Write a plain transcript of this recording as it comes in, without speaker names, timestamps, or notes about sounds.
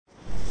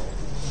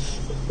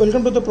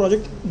Welcome to the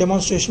project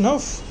demonstration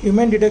of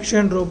human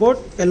detection robot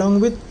along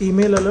with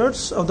email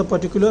alerts of the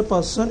particular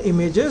person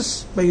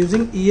images by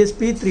using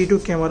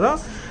ESP32 camera.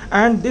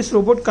 And this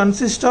robot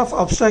consists of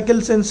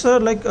obstacle sensor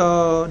like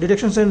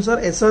detection sensor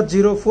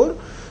SR04.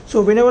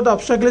 So whenever the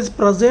obstacle is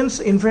present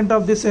in front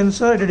of the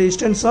sensor at a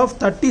distance of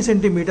 30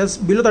 centimeters,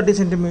 below 30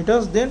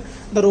 centimeters, then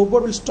the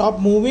robot will stop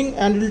moving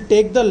and it will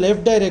take the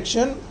left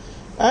direction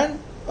and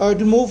it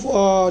will move,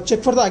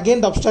 check for the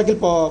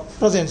obstacle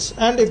presence,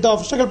 and if the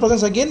obstacle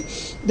presence again,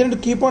 then it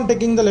will keep on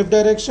taking the left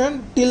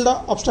direction till the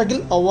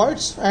obstacle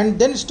avoids and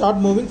then start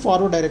moving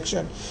forward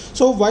direction.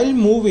 So while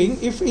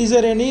moving, if is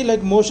there any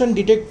like motion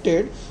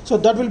detected, so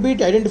that will be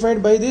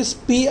identified by this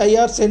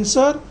PIR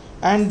sensor,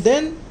 and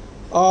then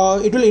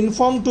it will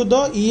inform to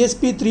the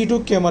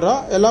ESP32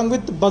 camera along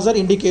with buzzer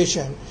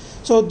indication.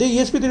 So the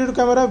ESP32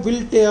 camera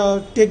will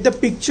take the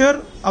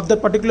picture of the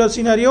particular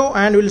scenario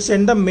and will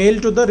send the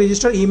mail to the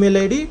registered email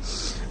ID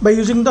by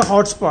using the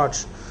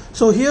hotspot.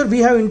 So here we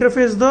have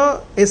interfaced the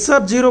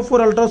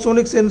SR04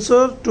 ultrasonic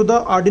sensor to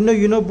the Arduino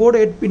Uno board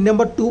at pin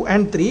number 2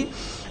 and 3,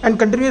 and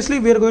continuously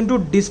we are going to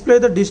display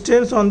the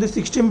distance on the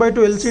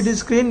 16:2 LCD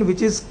screen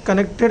which is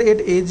connected at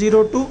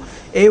A0 to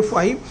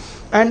A5,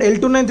 and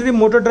L293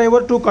 motor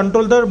driver to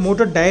control the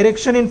motor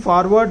direction in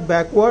forward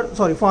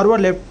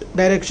left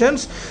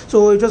directions.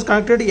 So it was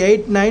connected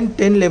 8, 9,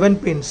 10, 11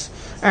 pins,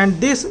 and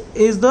this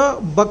is the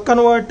buck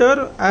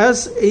converter.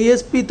 As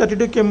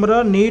ESP32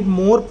 camera need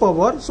more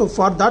power, so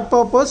for that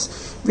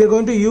purpose we are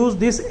going to use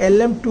this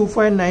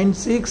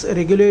LM2596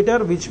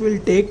 regulator which will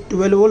take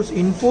 12 volts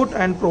input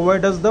and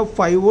provide us the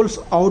 5 volts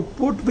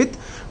output with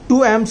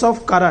 2 amps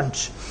of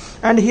current.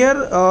 And here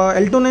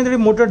L293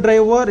 motor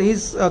driver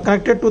is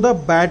connected to the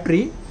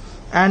battery,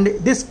 and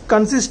this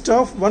consists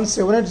of one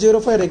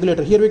 7805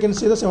 regulator. Here we can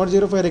see the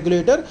 7805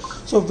 regulator,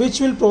 so which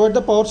will provide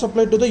the power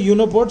supply to the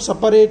Uno board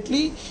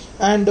separately,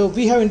 and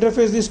we have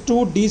interfaced these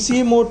two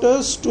DC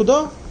motors to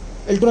the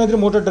L293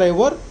 motor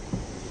driver.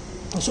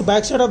 So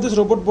backside of this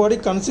robot body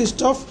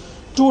consists of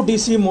two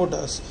DC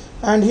motors,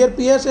 and here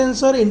PIR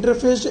sensor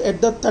interfaced at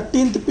the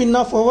 13th pin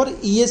of our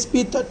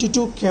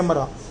ESP32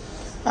 camera.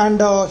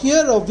 And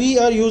here we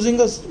are using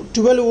a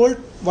 12 volt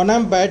 1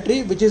 amp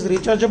battery which is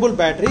rechargeable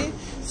battery.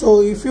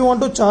 So if you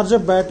want to charge a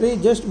battery,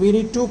 just we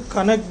need to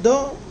connect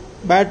the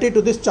battery to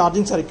this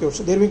charging circuit.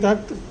 So there we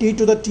connect T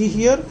to the T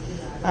here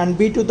and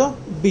B to the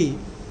B.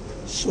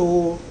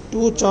 So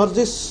to charge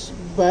this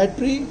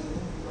battery,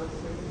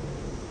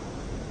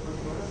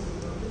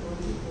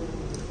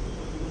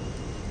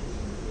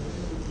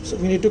 so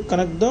we need to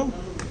connect the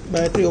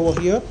battery over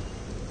here.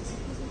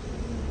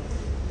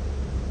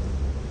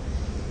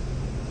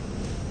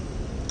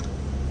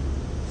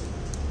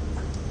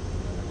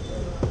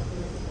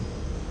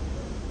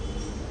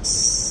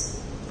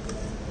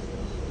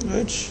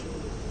 Right,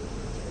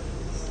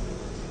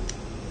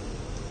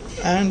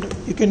 and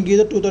you can give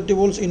the 230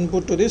 volts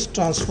input to this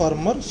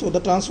transformer. So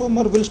the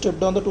transformer will step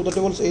down the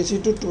 230 volts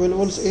AC to 12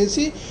 volts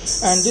AC,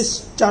 and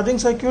this charging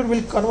circuit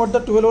will convert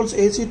the 12 volts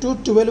AC to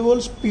 12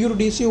 volts pure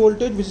DC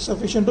voltage which is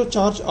sufficient to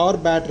charge our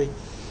battery,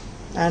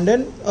 and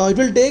then it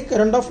will take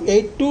around of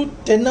 8 to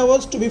 10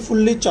 hours to be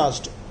fully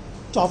charged.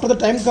 So after the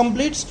time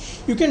completes,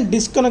 you can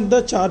disconnect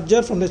the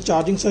charger from the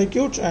charging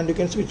circuit and you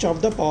can switch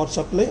off the power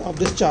supply of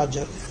this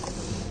charger.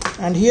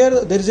 And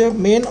here there is a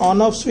main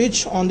on-off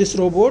switch on this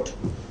robot.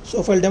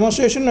 So for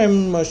demonstration I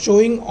am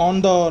showing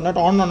on the not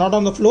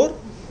on the floor.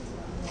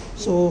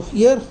 So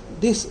here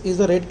this is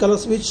the red color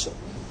switch.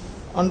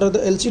 Under the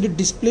LCD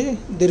display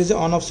there is a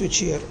on-off switch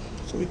here,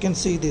 so we can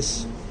see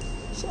this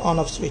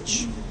on-off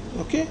switch.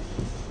 Okay,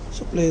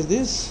 so place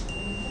this.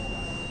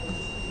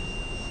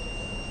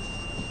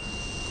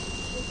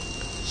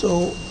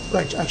 So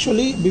right,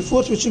 actually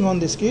before switching on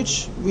this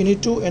switch we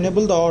need to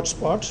enable the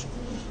hotspot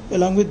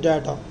along with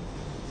data.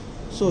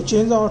 So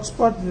change the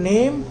hotspot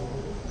name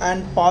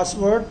and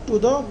password to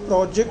the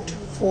project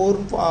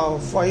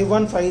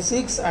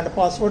 5156, and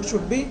password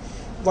should be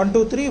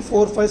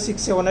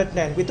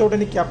 123456789 without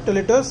any capital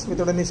letters,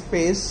 without any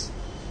space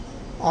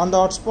on the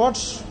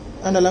hotspot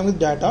and along with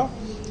data,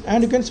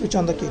 and you can switch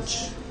on the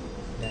switch.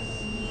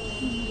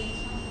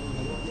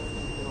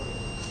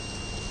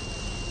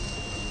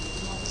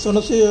 So now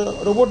see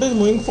robot is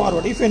moving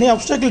forward. If any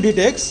obstacle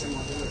detects,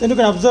 then you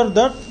can observe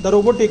that the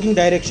robot taking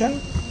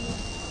direction,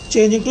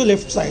 changing to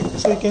left side.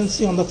 So you can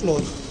see on the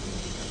floor.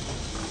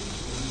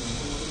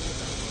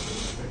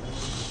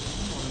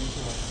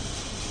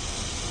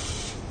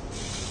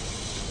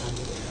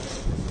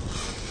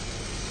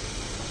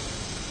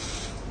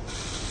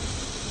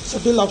 So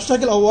till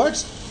obstacle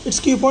avoids, it's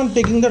keep on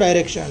taking the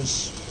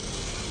directions.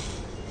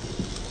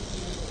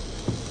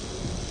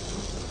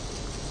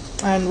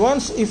 And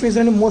once if is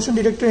any motion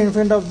detected in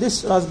front of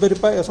this Raspberry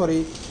Pi,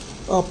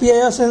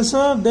 PIR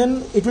sensor,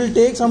 then it will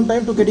take some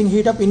time to getting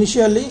heat up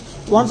initially.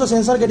 Once the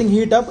sensor getting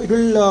heat up, it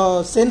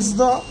will sense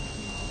the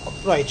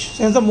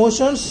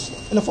motions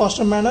in a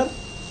faster manner.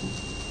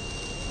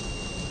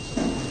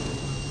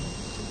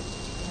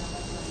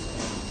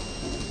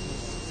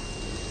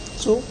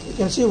 So you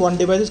can see one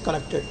device is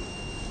connected,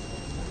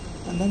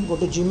 and then go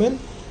to Gmail.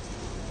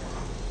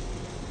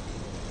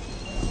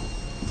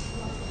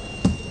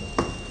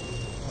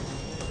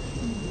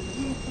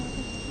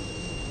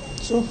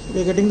 also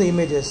we are getting the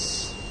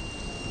images.